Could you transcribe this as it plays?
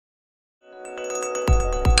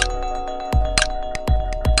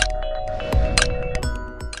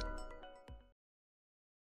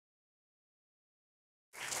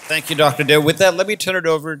Thank you, Dr. Dua. With that, let me turn it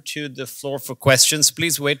over to the floor for questions.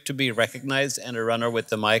 Please wait to be recognized, and a runner with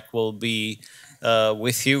the mic will be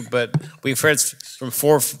with you. But we've heard from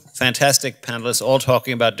four fantastic panelists, all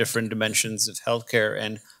talking about different dimensions of healthcare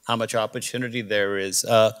and how much opportunity there is.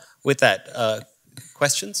 With that,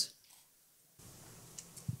 questions?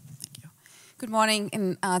 Good morning,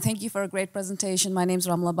 and thank you for a great presentation. My name is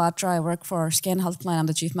Ramla Batra. I work for Scan Health Plan. I'm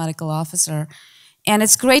the Chief Medical Officer. And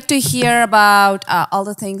it's great to hear about all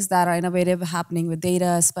the things that are innovative happening with data,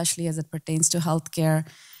 especially as it pertains to healthcare.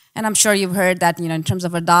 And I'm sure you've heard that, in terms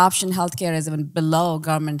of adoption, healthcare is even below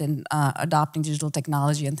government in adopting digital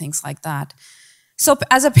technology and things like that. So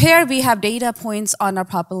as a pair, we have data points on our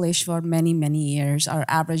population for many, many years. Our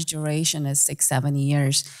average duration is 6-7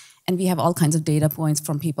 years. And we have all kinds of data points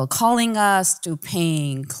from people calling us, to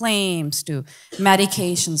paying claims, to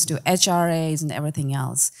medications, to HRAs, and everything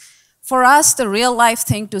else. For us, the real life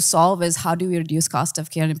thing to solve is how do we reduce cost of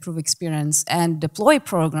care, improve experience, and deploy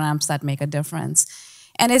programs that make a difference.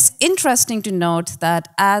 And it's interesting to note that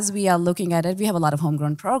as we are looking at it, we have a lot of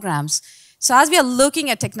homegrown programs. So as we are looking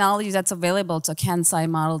at technology that's available, so Kansai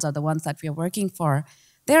models are the ones that we are working for,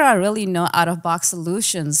 there are really no out-of-box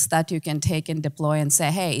solutions that you can take and deploy and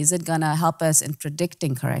say, hey, is it gonna help us in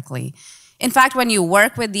predicting correctly? In fact, when you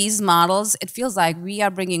work with these models, it feels like we are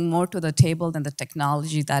bringing more to the table than the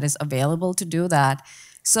technology that is available to do that.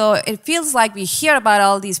 So it feels like we hear about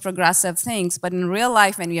all these progressive things, but in real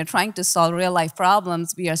life, when we are trying to solve real life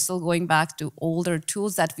problems, we are still going back to older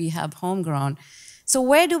tools that we have homegrown. So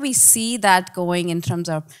where do we see that going in terms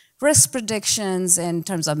of risk predictions, in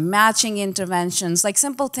terms of matching interventions, like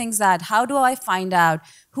simple things that, how do I find out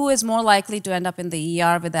who is more likely to end up in the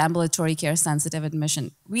ER with ambulatory care sensitive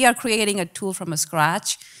admission? We are creating a tool from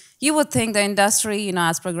scratch. You would think the industry,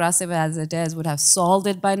 as progressive as it is, would have solved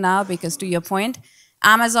it by now, because to your point,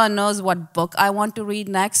 Amazon knows what book I want to read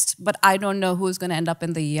next, but I don't know who's gonna end up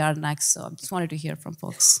in the ER next, so I just wanted to hear from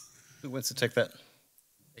folks. Who wants to take that?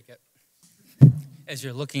 Take it. As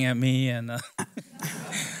you're looking at me, and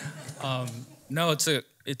no,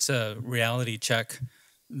 it's a reality check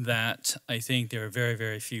that I think there are very,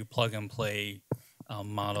 very few plug-and-play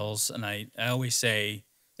models. And I always say,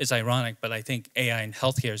 it's ironic, but I think AI in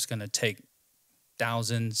healthcare is going to take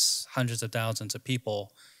thousands, hundreds of thousands of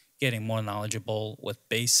people getting more knowledgeable with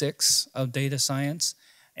basics of data science.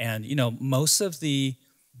 And most of the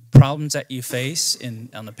problems that you face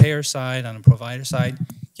on the payer side, on the provider side,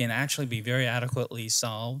 can actually be very adequately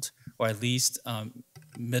solved, or at least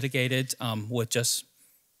mitigated with just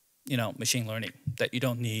machine learning, that you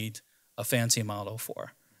don't need a fancy model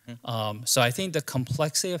for. Mm-hmm. So I think the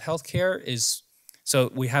complexity of healthcare is,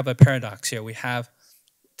 so we have a paradox here. We have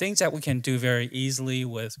things that we can do very easily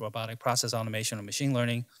with robotic process automation and machine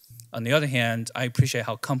learning. On the other hand, I appreciate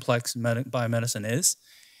how complex biomedicine is.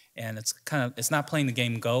 And it's not playing the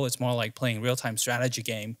game Go, it's more like playing real-time strategy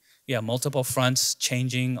game. You have multiple fronts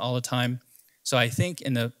changing all the time. So I think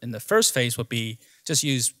in the first phase would be just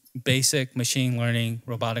use basic machine learning,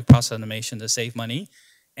 robotic process automation to save money.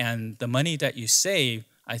 And the money that you save,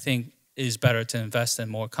 I think, is better to invest in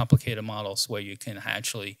more complicated models where you can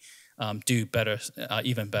actually do better,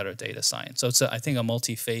 even better data science. So it's, I think, a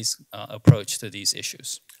multi-phase approach to these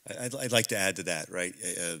issues. I'd like to add to that, right?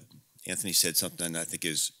 Anthony said something I think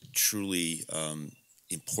is truly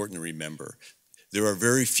important to remember. There are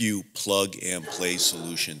very few plug-and-play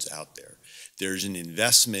solutions out there. There's an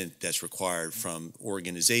investment that's required from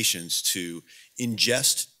organizations to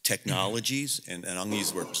ingest technologies, and I'm going to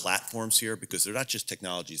use the word platforms here because they're not just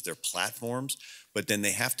technologies, they're platforms, but then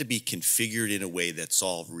they have to be configured in a way that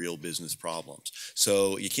solve real business problems.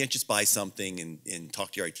 So you can't just buy something and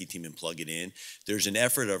talk to your IT team and plug it in. There's an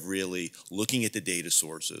effort of really looking at the data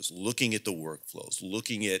sources, looking at the workflows,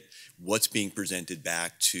 looking at what's being presented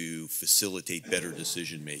back to facilitate better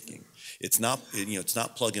decision making. It's not, it's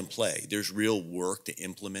not plug and play. There's real work to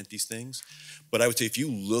implement these things. But I would say if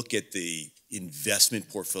you look at the investment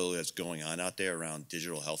portfolio that's going on out there around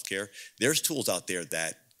digital healthcare, there's tools out there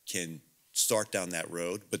that can start down that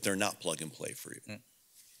road, but they're not plug and play for you.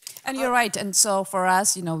 And you're right. And so for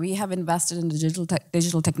us, we have invested in the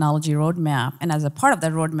digital technology roadmap. And as a part of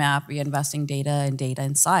that roadmap, we're investing data and data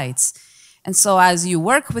insights. And so as you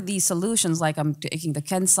work with these solutions, like I'm taking the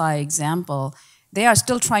Kansai example, they are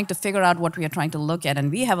still trying to figure out what we are trying to look at.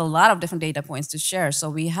 And we have a lot of different data points to share. So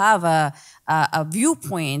we have a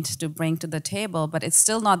viewpoint to bring to the table, but it's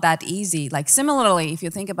still not that easy. Like similarly, if you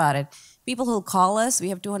think about it, people who call us, we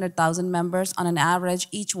have 200,000 members. On an average,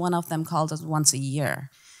 each one of them calls us once a year.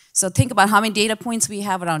 So think about how many data points we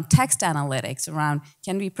have around text analytics, around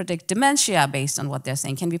can we predict dementia based on what they're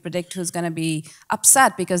saying? Can we predict who's going to be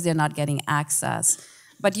upset because they're not getting access?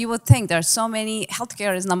 But you would think there's so many,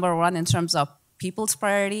 healthcare is number one in terms of people's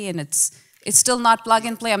priority, and it's still not plug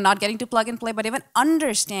and play. I'm not getting to plug and play, but even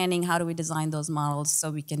understanding how do we design those models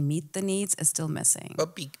so we can meet the needs is still missing.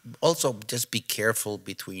 But also just be careful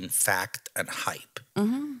between fact and hype.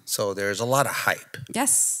 So there's a lot of hype.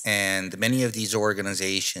 Yes. And many of these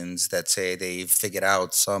organizations that say they've figured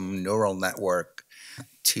out some neural network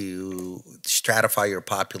to stratify your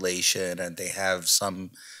population and they have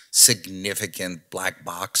some significant black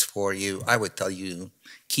box for you, I would tell you,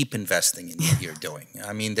 keep investing in what you're doing.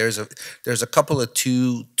 I mean, there's a couple of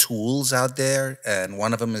two tools out there, and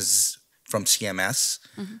one of them is from CMS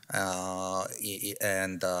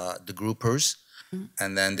and the groupers.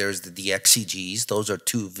 And then there's the DXCGs. Those are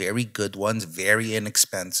two very good ones, very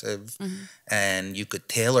inexpensive. And you could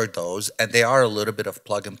tailor those. And they are a little bit of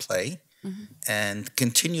plug and play. And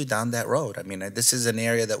continue down that road. I mean, this is an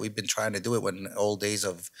area that we've been trying to do it when the old days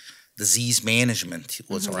of disease management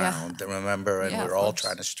was around, remember? And we're all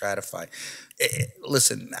trying to stratify.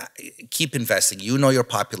 Listen, keep investing. You know your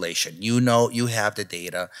population. You know you have the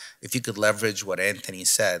data. If you could leverage what Anthony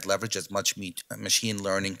said, leverage as much machine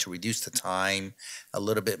learning to reduce the time, a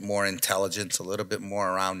little bit more intelligence, a little bit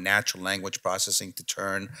more around natural language processing to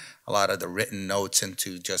turn a lot of the written notes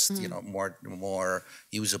into just you know more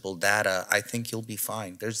usable data, I think you'll be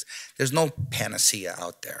fine. There's no panacea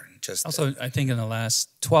out there. Just also, I think in the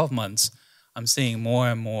last 12 months, I'm seeing more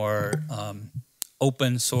and more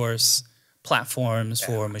open source platforms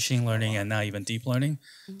for machine learning and now even deep learning.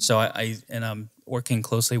 So I'm working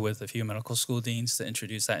closely with a few medical school deans to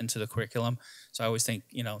introduce that into the curriculum. So I always think,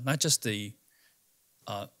 you know, not just the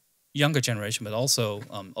younger generation, but also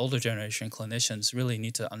older generation clinicians really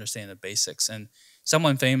need to understand the basics. And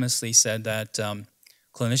someone famously said that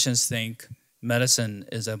clinicians think medicine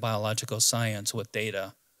is a biological science with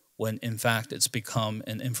data, when in fact it's become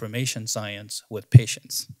an information science with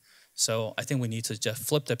patients. So I think we need to just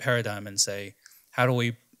flip the paradigm and say, how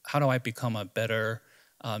do I become a better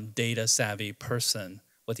data savvy person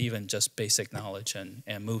with even just basic knowledge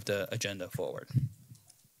and move the agenda forward?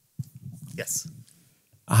 yes.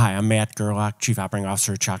 Hi, I'm Matt Gerlach, Chief Operating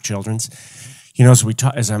Officer at CHOC Children's. You know,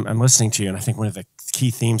 as I'm listening to you, and I think one of the key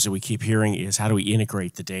themes that we keep hearing is how do we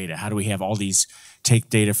integrate the data? How do we have all these, take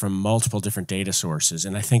data from multiple different data sources?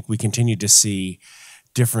 And I think we continue to see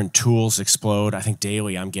different tools explode. I think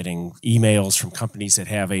daily I'm getting emails from companies that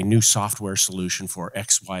have a new software solution for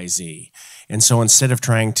XYZ. And so instead of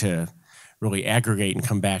trying to really aggregate and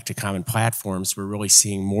come back to common platforms, we're really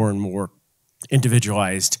seeing more and more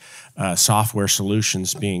individualized software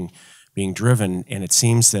solutions being driven, and it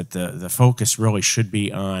seems that the focus really should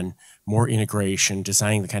be on more integration,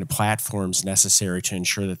 designing the kind of platforms necessary to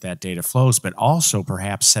ensure that that data flows, but also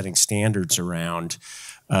perhaps setting standards around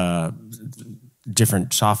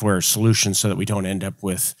different software solutions so that we don't end up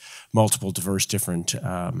with multiple diverse different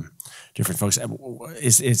folks.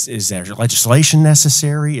 Is there legislation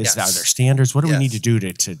necessary? Are there standards? What do we need to do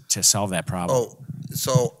to solve that problem? Oh,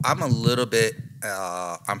 so I'm a little bit,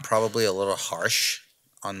 I'm probably a little harsh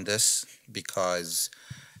on this because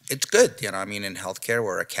it's good, you know. I mean, in healthcare,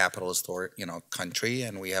 we're a capitalist, country,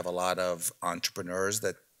 and we have a lot of entrepreneurs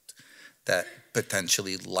that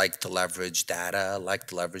potentially like to leverage data, like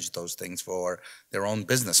to leverage those things for their own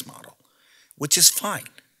business model, which is fine.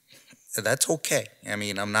 That's okay. I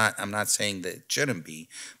mean, I'm not saying that it shouldn't be,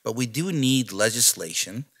 but we do need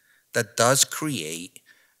legislation that does create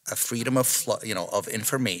a freedom of flow, of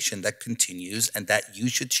information that continues and that you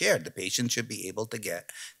should share. The patient should be able to get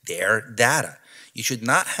their data. You should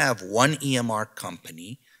not have one EMR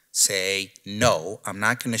company say, no, I'm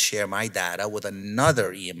not going to share my data with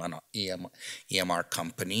another EMR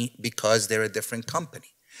company because they're a different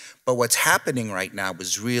company. But what's happening right now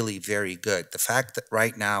is really very good. The fact that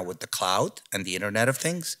right now with the cloud and the Internet of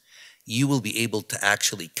Things, you will be able to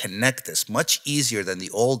actually connect this much easier than the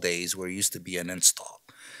old days where it used to be an install.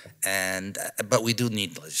 But we do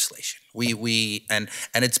need legislation. And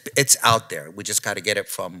it's out there. We just got to get it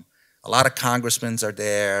from a lot of congressmen are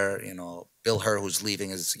there. Bill Hur, who's leaving,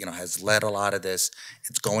 has led a lot of this.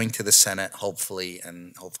 It's going to the Senate, hopefully,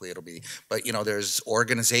 and hopefully it'll be. But there's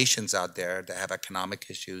organizations out there that have economic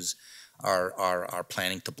issues are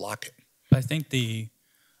planning to block it. I think the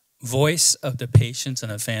voice of the patients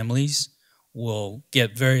and the families will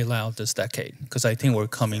get very loud this decade because I think we're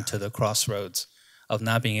coming to the crossroads of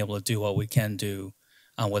not being able to do what we can do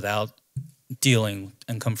without dealing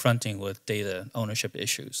and confronting with data ownership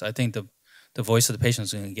issues. I think the voice of the patient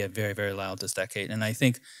is going to get very, very loud this decade. And I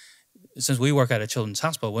think since we work at a children's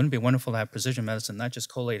hospital, wouldn't it be wonderful to have precision medicine, not just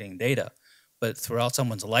collating data, but throughout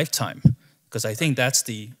someone's lifetime? Because I think that's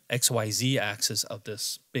the XYZ axis of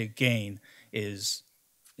this big gain is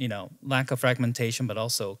lack of fragmentation, but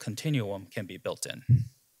also continuum can be built in.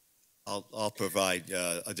 I'll provide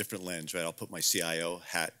a different lens, right? I'll put my CIO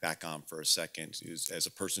hat back on for a second, as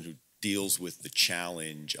a person who deals with the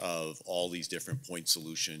challenge of all these different point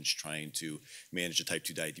solutions, trying to manage the type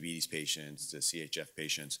 2 diabetes patients, the CHF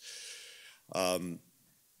patients.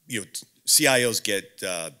 CIOs get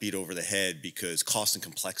beat over the head because cost and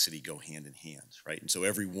complexity go hand in hand, right? And so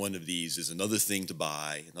every one of these is another thing to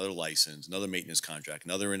buy, another license, another maintenance contract,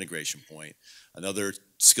 another integration point, another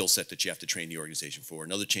skill set that you have to train the organization for,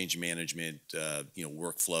 another change in management,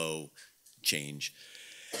 workflow change.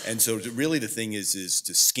 And so really the thing is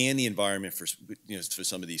to scan the environment for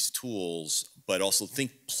some of these tools, but also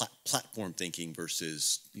think platform thinking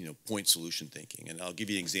versus point solution thinking. And I'll give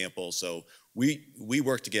you an example. So we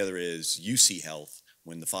work together as UC Health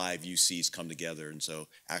when the 5 UCs come together. And so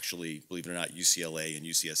actually, believe it or not, UCLA and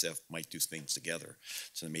UCSF might do things together.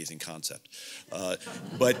 It's an amazing concept.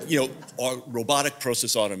 But our robotic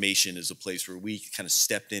process automation is a place where we kind of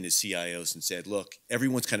stepped in as CIOs and said, look,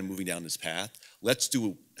 everyone's kind of moving down this path. Let's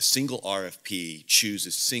do a single RFP, choose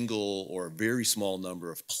a single or a very small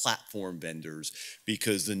number of platform vendors,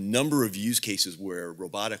 because the number of use cases where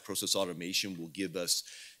robotic process automation will give us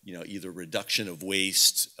either reduction of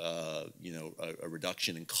waste, a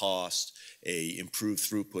reduction in cost, a improved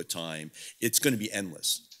throughput time, it's going to be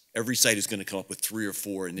endless. Every site is going to come up with 3 or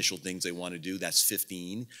 4 initial things they want to do. That's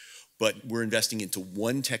 15. But we're investing into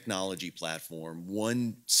one technology platform,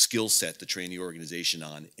 one skill set to train the organization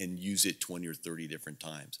on, and use it 20 or 30 different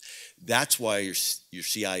times. That's why your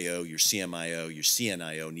CIO, your CMIO, your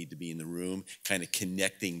CNIO need to be in the room, kind of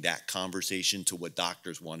connecting that conversation to what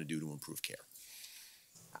doctors want to do to improve care.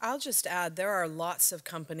 I'll just add, there are lots of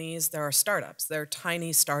companies, there are startups, there are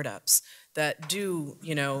tiny startups that do,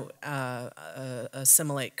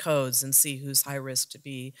 assimilate codes and see who's high risk to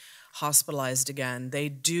be hospitalized again. They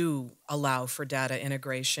do allow for data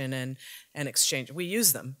integration and exchange. We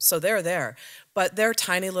use them, so they're there. But they're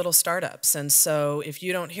tiny little startups, and so if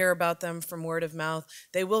you don't hear about them from word of mouth,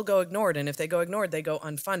 they will go ignored, and if they go ignored, they go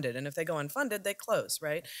unfunded, and if they go unfunded, they close,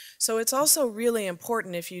 right? So it's also really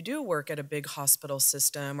important, if you do work at a big hospital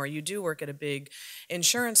system or you do work at a big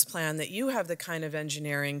insurance plan, that you have the kind of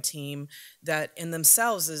engineering team that in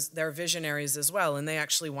themselves they're visionaries as well, and they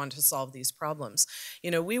actually want to solve these problems.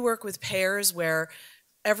 We work with payers where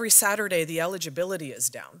every Saturday the eligibility is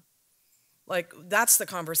down. Like, that's the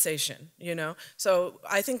conversation, So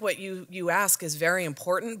I think what you ask is very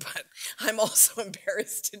important, but I'm also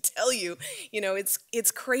embarrassed to tell you,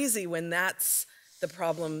 it's crazy when that's the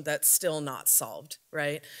problem that's still not solved,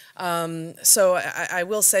 right? So I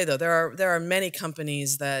will say, though, there are many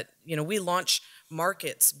companies that, we launch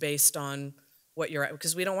markets based on what you're at,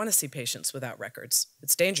 because we don't want to see patients without records.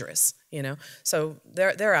 It's dangerous, So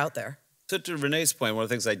they're out there. So to Renee's point, one of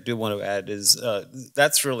the things I do want to add is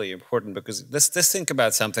that's really important, because let's think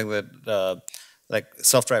about something that like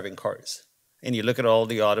self-driving cars, and you look at all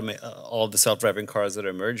the self-driving cars that are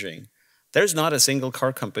emerging. There's not a single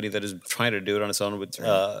car company that is trying to do it on its own.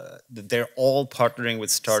 They're all partnering with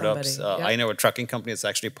startups. Yep. I know a trucking company that's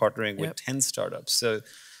actually partnering with 10 startups. So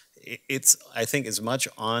I think it's much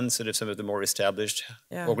on sort of some of the more established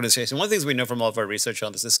organizations. One of the things we know from all of our research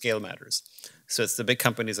on this is scale matters. So it's the big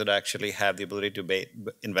companies that actually have the ability to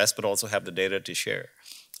invest, but also have the data to share.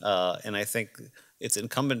 And I think it's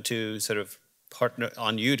incumbent to sort of partner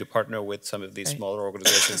with some of these smaller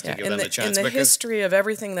organizations to give them a chance. In the history of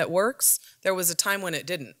everything that works, there was a time when it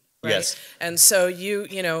didn't. Right? Yes. And so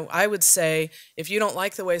I would say, if you don't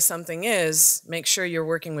like the way something is, make sure you're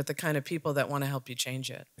working with the kind of people that want to help you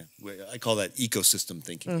change it. Yeah. I call that ecosystem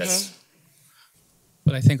thinking. Mm-hmm.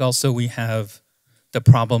 But I think also we have the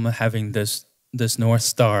problem of having this North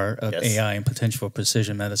Star of AI and potential for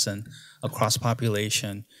precision medicine across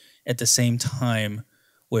population. At the same time,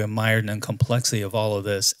 we're mired in the complexity of all of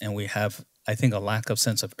this, and we have, I think, a lack of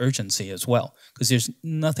sense of urgency as well, because there's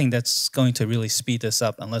nothing that's going to really speed this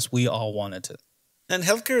up unless we all wanted to. And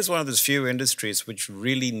healthcare is one of those few industries which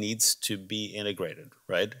really needs to be integrated,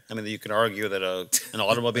 right? I mean, you can argue that an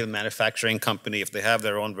automobile manufacturing company, if they have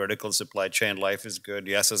their own vertical supply chain, life is good.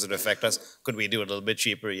 Yes, does it affect us? Could we do it a little bit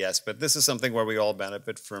cheaper? Yes, but this is something where we all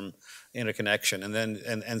benefit from interconnection. And then,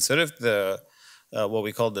 and sort of the what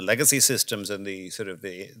we call the legacy systems and the sort of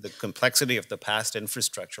the complexity of the past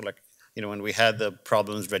infrastructure, like, when we had the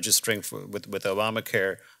problems registering with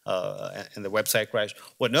Obamacare and the website crash,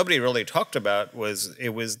 what nobody really talked about was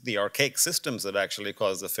the archaic systems that actually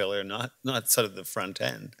caused the failure, not sort of the front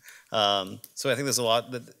end. So I think there's a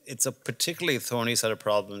lot that it's a particularly thorny set of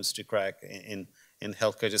problems to crack in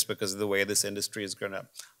healthcare, just because of the way this industry has grown up.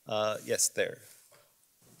 Yes, there.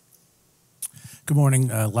 Good morning.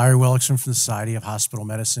 Larry Wellickson from the Society of Hospital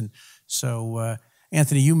Medicine. So,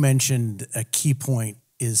 Anthony, you mentioned a key point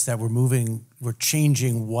is that we're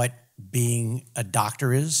changing what being a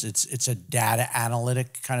doctor is. It's a data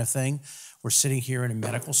analytic kind of thing. We're sitting here in a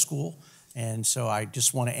medical school, and so I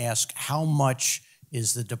just want to ask, how much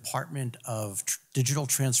is the Department of Digital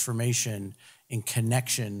Transformation in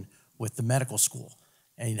connection with the medical school?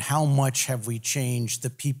 And how much have we changed the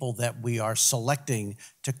people that we are selecting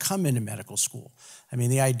to come into medical school? I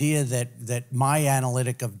mean, the idea that my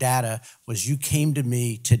analytic of data was you came to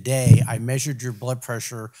me today, I measured your blood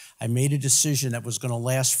pressure, I made a decision that was going to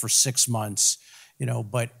last for 6 months,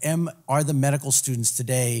 but are the medical students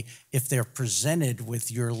today, if they're presented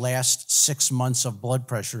with your last 6 months of blood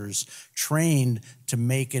pressures, trained to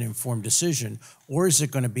make an informed decision? Or is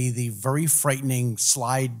it going to be the very frightening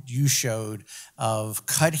slide you showed of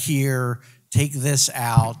cut here, take this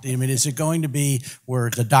out? I mean, is it going to be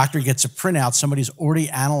where the doctor gets a printout, somebody's already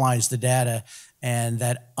analyzed the data, and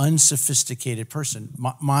that unsophisticated person?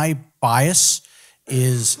 My bias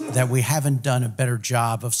is that we haven't done a better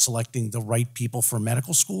job of selecting the right people for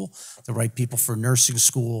medical school, the right people for nursing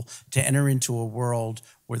school, to enter into a world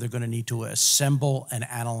where they're going to need to assemble and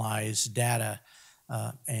analyze data.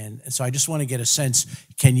 And so I just want to get a sense,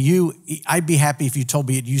 I'd be happy if you told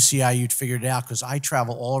me at UCI you'd figured it out, because I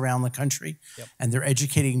travel all around the country, yep, and they're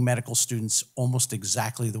educating medical students almost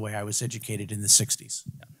exactly the way I was educated in the 60s.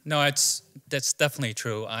 No, that's definitely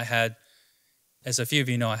true. As a few of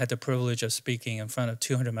you know, I had the privilege of speaking in front of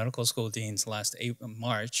 200 medical school deans last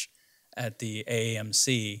March at the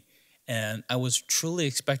AAMC, and I was truly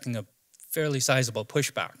expecting a fairly sizable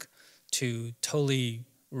pushback to totally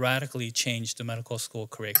radically change the medical school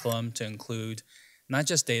curriculum to include not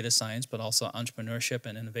just data science, but also entrepreneurship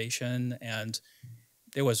and innovation, and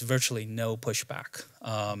there was virtually no pushback.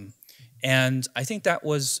 And I think that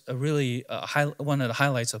was one of the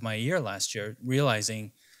highlights of my year last year,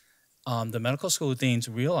 realizing the medical school deans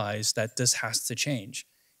realized that this has to change.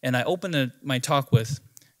 And I opened my talk with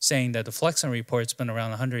saying that the Flexen report's been around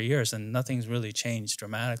 100 years and nothing's really changed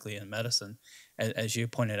dramatically in medicine, as you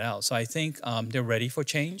pointed out. So I think they're ready for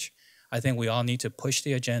change. I think we all need to push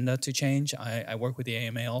the agenda to change. I work with the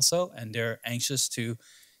AMA also, and they're anxious to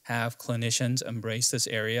have clinicians embrace this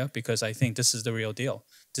area, because I think this is the real deal.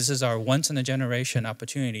 This is our once-in-a-generation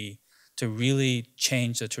opportunity to really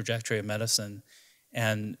change the trajectory of medicine.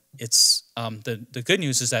 And it's the good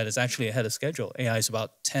news is that it's actually ahead of schedule. AI is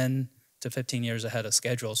about 10 to 15 years ahead of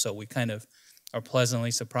schedule, so we kind of are pleasantly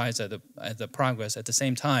surprised at the progress. At the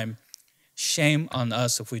same time, shame on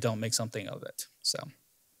us if we don't make something of it. So,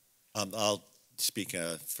 I'll speak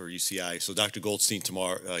for UCI. So Dr. Goldstein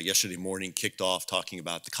yesterday morning kicked off talking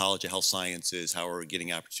about the College of Health Sciences, how we're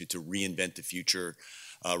getting opportunity to reinvent the future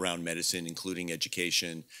around medicine, including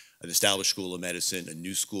education, an established school of medicine, a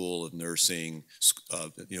new school of nursing,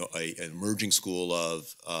 an emerging school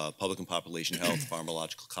of public and population health,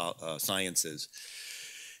 pharmacological sciences.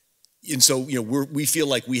 And so, we feel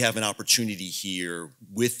like we have an opportunity here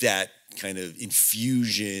with that kind of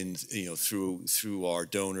infusion, through our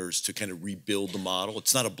donors to kind of rebuild the model.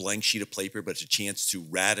 It's not a blank sheet of paper, but it's a chance to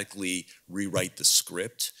radically rewrite the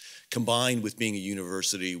script, combined with being a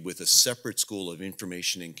university with a separate school of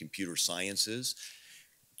information and computer sciences.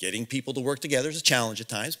 Getting people to work together is a challenge at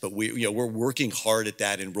times, but we're working hard at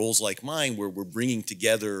that in roles like mine, where we're bringing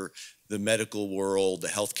together the medical world, the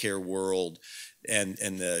healthcare world, and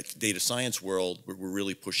the data science world. We're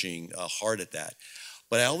really pushing hard at that.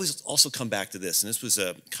 But I always also come back to this, and this was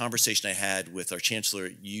a conversation I had with our Chancellor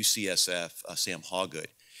at UCSF, Sam Hawgood.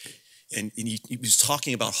 And he was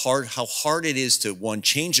talking about how hard it is to, one,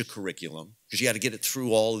 change a curriculum, because you got to get it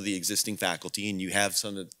through all of the existing faculty, and you have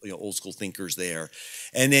some of the old school thinkers there.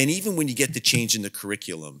 And then even when you get the change in the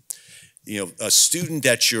curriculum, a student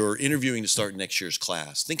that you're interviewing to start next year's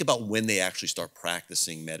class, think about when they actually start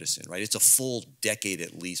practicing medicine, right? It's a full decade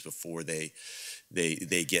at least before they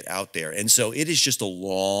get out there. And so it is just a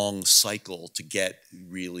long cycle to get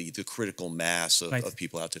really the critical mass of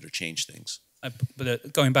people out there to change things.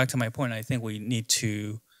 But going back to my point, I think we need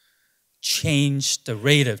to change the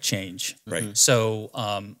rate of change. Right. So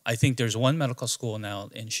I think there's one medical school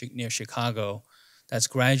now near Chicago that's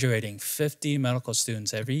graduating 50 medical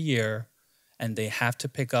students every year, and they have to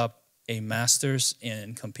pick up a master's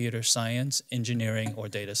in computer science, engineering, or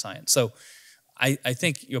data science. So I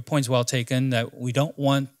think your point's well taken, that we don't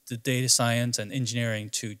want the data science and engineering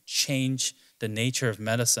to change the nature of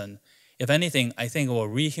medicine. If anything, I think it will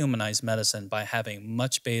rehumanize medicine by having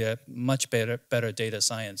much better data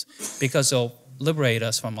science, because it'll liberate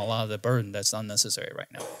us from a lot of the burden that's unnecessary right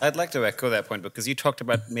now. I'd like to echo that point because you talked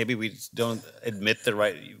about maybe we don't admit the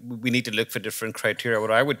right, we need to look for different criteria.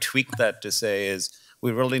 What I would tweak that to say is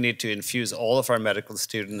we really need to infuse all of our medical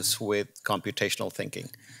students with computational thinking.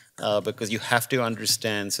 Because you have to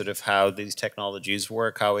understand sort of how these technologies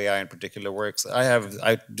work, how AI in particular works.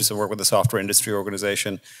 I do some work with a software industry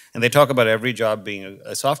organization, and they talk about every job being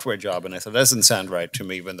a software job, and I said, that doesn't sound right to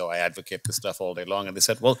me, even though I advocate this stuff all day long. And they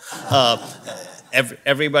said, well,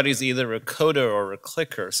 everybody's either a coder or a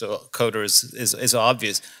clicker, so coder is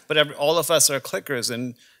obvious, but all of us are clickers,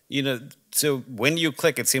 and so when you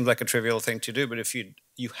click, it seems like a trivial thing to do, but if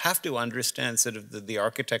you have to understand sort of the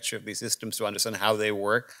architecture of these systems to understand how they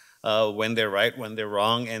work, when they're right, when they're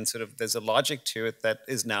wrong, and sort of there's a logic to it that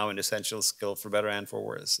is now an essential skill for better and for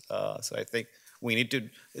worse. So I think we need to,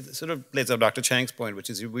 it sort of plays up Dr. Chang's point,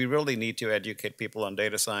 which is we really need to educate people on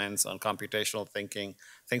data science, on computational thinking,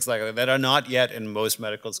 things like that are not yet in most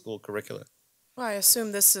medical school curricula. Well, I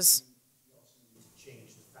assume this is...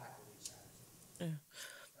 change the faculty's attitude. Yeah.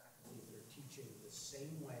 Faculty that are teaching the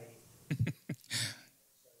same way.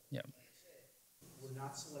 Yep. We're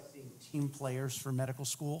not selecting team players for medical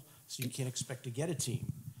school, so you can't expect to get a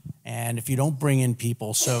team. And if you don't bring in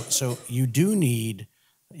people, so you do need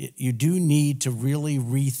to really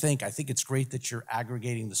rethink. I think it's great that you're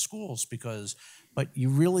aggregating the schools but you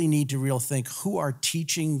really need to think who are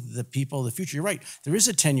teaching the people of the future. You're right, there is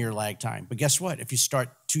a 10-year lag time, but guess what? If you start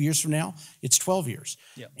 2 years from now, it's 12 years.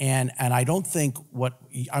 Yep. And I don't think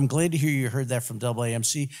I'm glad to hear you heard that from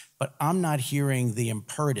AAMC, but I'm not hearing the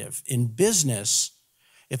imperative. In business,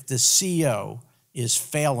 if the CEO is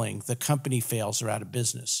failing, the company fails, they're out of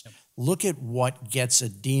business. Yep. Look at what gets a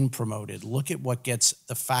dean promoted. Look at what gets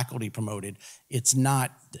the faculty promoted. It's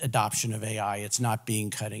not adoption of AI. It's not being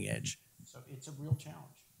cutting edge. So it's a real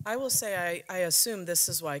challenge. I will say I assume this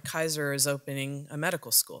is why Kaiser is opening a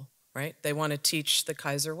medical school, right? They want to teach the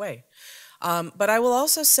Kaiser way. But I will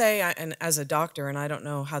also say, and as a doctor, and I don't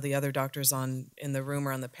know how the other doctors in the room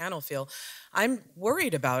or on the panel feel, I'm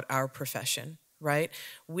worried about our profession. Right?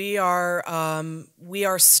 We are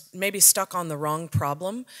maybe stuck on the wrong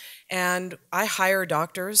problem. And I hire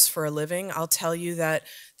doctors for a living. I'll tell you that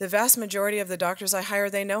the vast majority of the doctors I hire,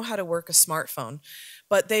 they know how to work a smartphone,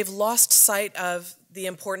 but they've lost sight of the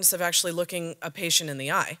importance of actually looking a patient in the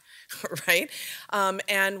eye, right?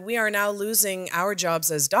 And we are now losing our jobs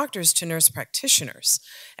as doctors to nurse practitioners.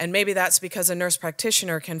 And maybe that's because a nurse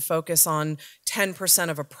practitioner can focus on 10%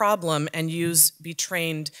 of a problem and be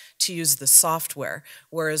trained to use the software,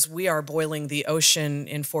 whereas we are boiling the ocean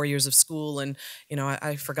in 4 years of school, and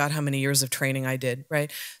I forgot how many years of training I did, right?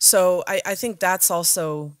 So I think that's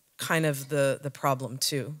also kind of the problem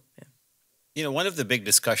too. One of the big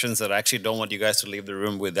discussions that I actually don't want you guys to leave the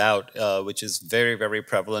room without, which is very, very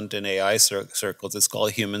prevalent in AI circles, it's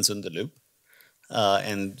called humans in the loop. So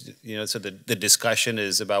the discussion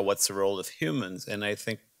is about what's the role of humans. And I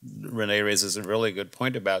think Renee raises a really good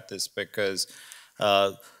point about this because,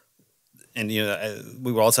 we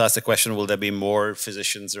were also asked the question, will there be more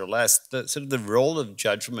physicians or less? The role of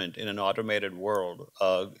judgment in an automated world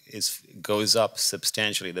goes up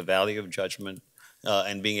substantially, the value of judgment.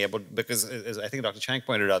 And being able, because as I think Dr. Chang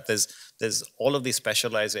pointed out, there's all of these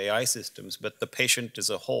specialized AI systems, but the patient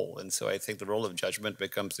is a whole. And so I think the role of judgment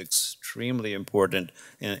becomes extremely important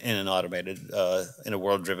in an automated, in a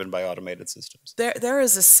world driven by automated systems. There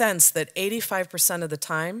is a sense that 85% of the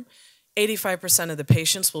time, 85% of the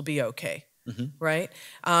patients will be okay. Mm-hmm. Right?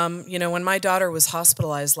 When my daughter was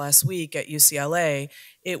hospitalized last week at UCLA,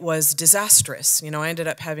 it was disastrous. I ended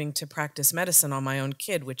up having to practice medicine on my own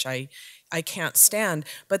kid, which I can't stand.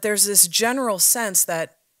 But there's this general sense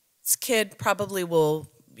that this kid probably will,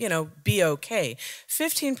 be okay.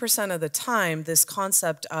 15% of the time, this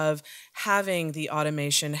concept of having the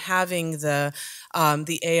automation, having the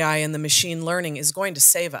AI and the machine learning is going to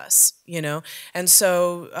save us, And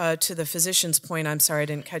so to the physician's point, I'm sorry I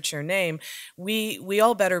didn't catch your name, we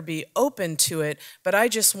all better be open to it, but I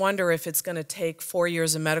just wonder if it's going to take 4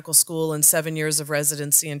 years of medical school and 7 years of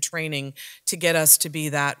residency and training to get us to be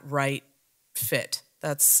that right fit.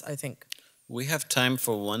 That's, I think. We have time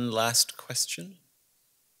for one last question.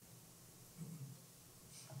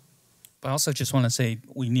 But I also just want to say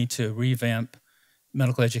we need to revamp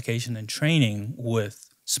medical education and training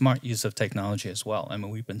with smart use of technology as well. I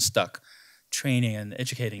mean, we've been stuck training and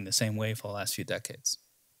educating the same way for the last few decades.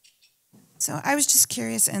 So I was just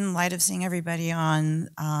curious, in light of seeing everybody on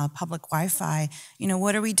public Wi-Fi,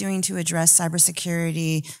 what are we doing to address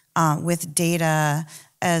cybersecurity with data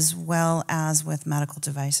as well as with medical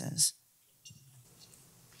devices?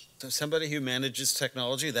 So somebody who manages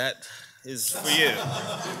technology, that is for you.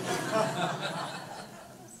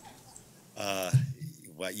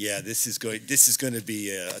 Well, yeah, this is going to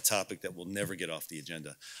be a topic that will never get off the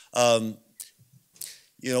agenda.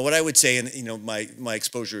 You know what I would say, and you know, my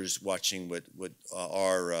exposure is watching what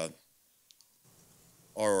our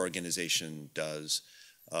organization does,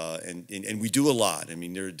 and we do a lot. I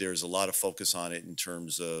mean, there's a lot of focus on it in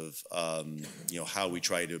terms of you know, how we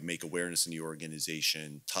try to make awareness in the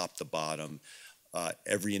organization, top to bottom.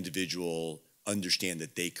 Every individual understand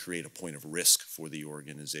that they create a point of risk for the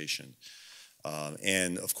organization.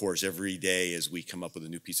 And of course, every day as we come up with a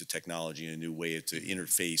new piece of technology and a new way to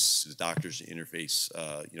interface, the doctors to interface,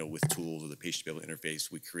 you know, with tools or the patient to be able to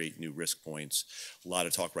interface, we create new risk points. A lot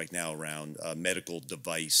of talk right now around medical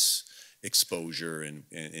device exposure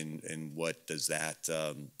and what does that,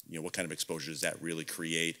 you know, what kind of exposure does that really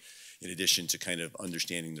create? In addition to kind of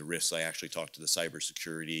understanding the risks, I actually talked to the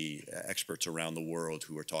cybersecurity experts around the world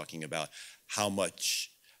who are talking about how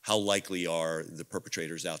likely are the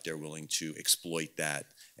perpetrators out there willing to exploit that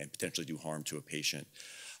and potentially do harm to a patient.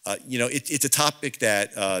 You know, it's a topic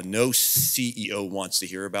that no CEO wants to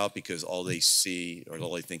hear about because all they see or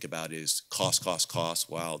all they think about is cost, cost, cost,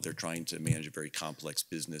 while they're trying to manage a very complex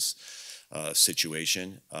business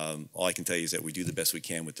situation. All I can tell you is that we do the best we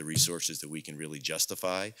can with the resources that we can really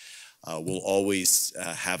justify. We'll always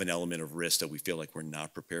have an element of risk that we feel like we're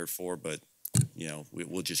not prepared for, but you know,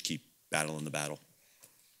 we'll just keep battling the battle.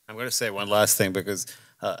 I'm going to say one last thing because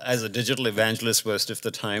as a digital evangelist most of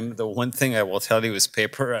the time, the one thing I will tell you is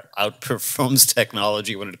paper outperforms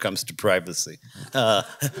technology when it comes to privacy.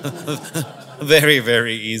 Very,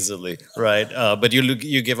 very easily, right? But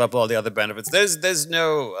you give up all the other benefits. There's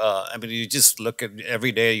no, I mean, you just look at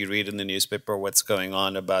every day you read in the newspaper what's going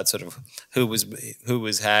on about sort of who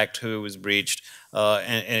was hacked, who was breached,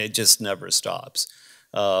 and it just never stops.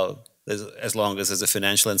 As long as there's a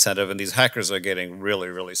financial incentive, and these hackers are getting really,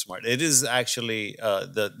 really smart. It is actually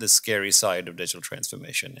the scary side of digital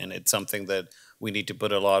transformation, and it's something that we need to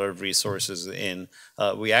put a lot of resources in.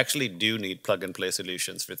 We actually do need plug-and-play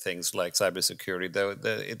solutions for things like cybersecurity, though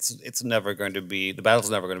it's never going to be, the battle's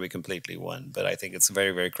never going to be completely won, but I think it's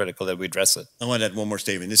very, very critical that we address it. I want to add one more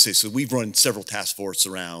statement. So we've run several task forces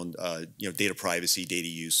around you know, data privacy, data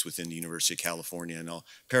use within the University of California, and I'll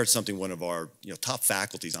parrot something one of our top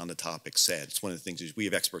faculties on the topic said. It's one of the things is we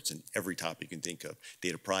have experts in every topic you can think of,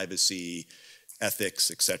 data privacy, ethics,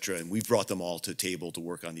 et cetera, and we've brought them all to the table to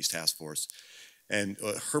work on these task forces. And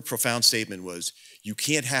her profound statement was, you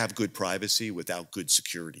can't have good privacy without good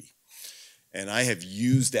security. And I have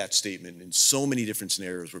used that statement in so many different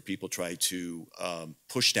scenarios where people try to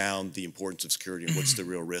push down the importance of security and what's the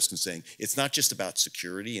real risk, and saying it's not just about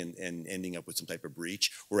security and ending up with some type of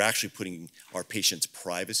breach. We're actually putting our patients'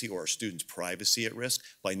 privacy or our students' privacy at risk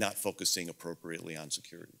by not focusing appropriately on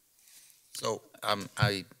security. So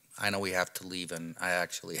I know we have to leave, and I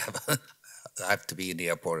actually have I have to be in the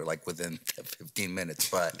airport like within 15 minutes,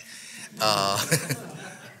 but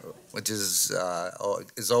which is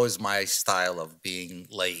always my style of being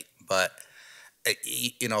late. But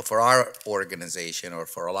you know, for our organization or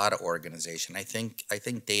for a lot of organization, I think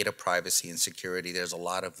data privacy and security, there's a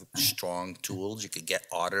lot of strong tools. You could get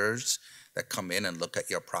auditors that come in and look at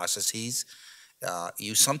your processes.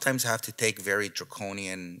 You sometimes have to take very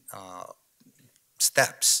draconian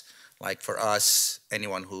steps. Like for us,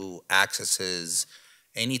 anyone who accesses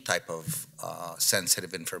any type of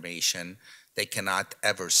sensitive information, they cannot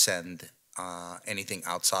ever send anything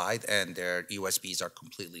outside, and their USBs are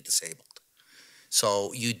completely disabled.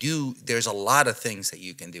 So there's a lot of things that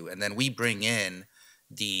you can do. And then we bring in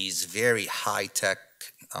these very high-tech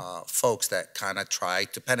folks that kind of try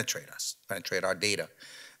to penetrate our data.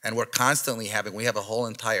 And we're constantly we have a whole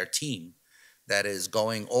entire team that is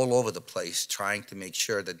going all over the place trying to make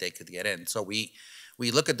sure that they could get in. So we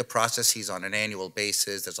look at the processes on an annual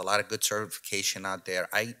basis. There's a lot of good certification out there.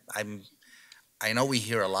 I know we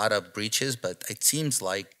hear a lot of breaches, but it seems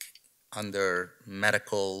like under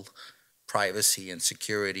medical privacy and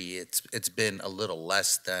security, it's been a little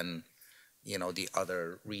less than, you know, the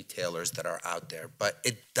other retailers that are out there. But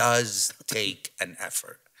it does take an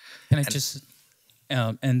effort. Can I just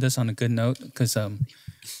end this on a good note? Because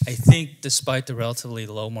I think despite the relatively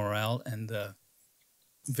low morale and the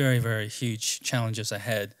very, very huge challenges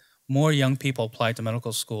ahead, more young people applied to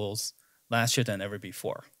medical schools last year than ever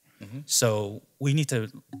before. Mm-hmm. So we need to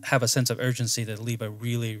have a sense of urgency to leave a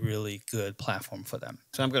really, really good platform for them.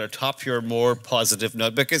 So I'm going to top your more positive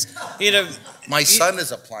note because, you know... My son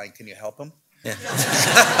is applying. Can you help him? Yeah.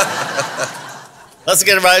 Let's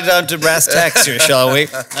get right down to brass tacks here, shall we?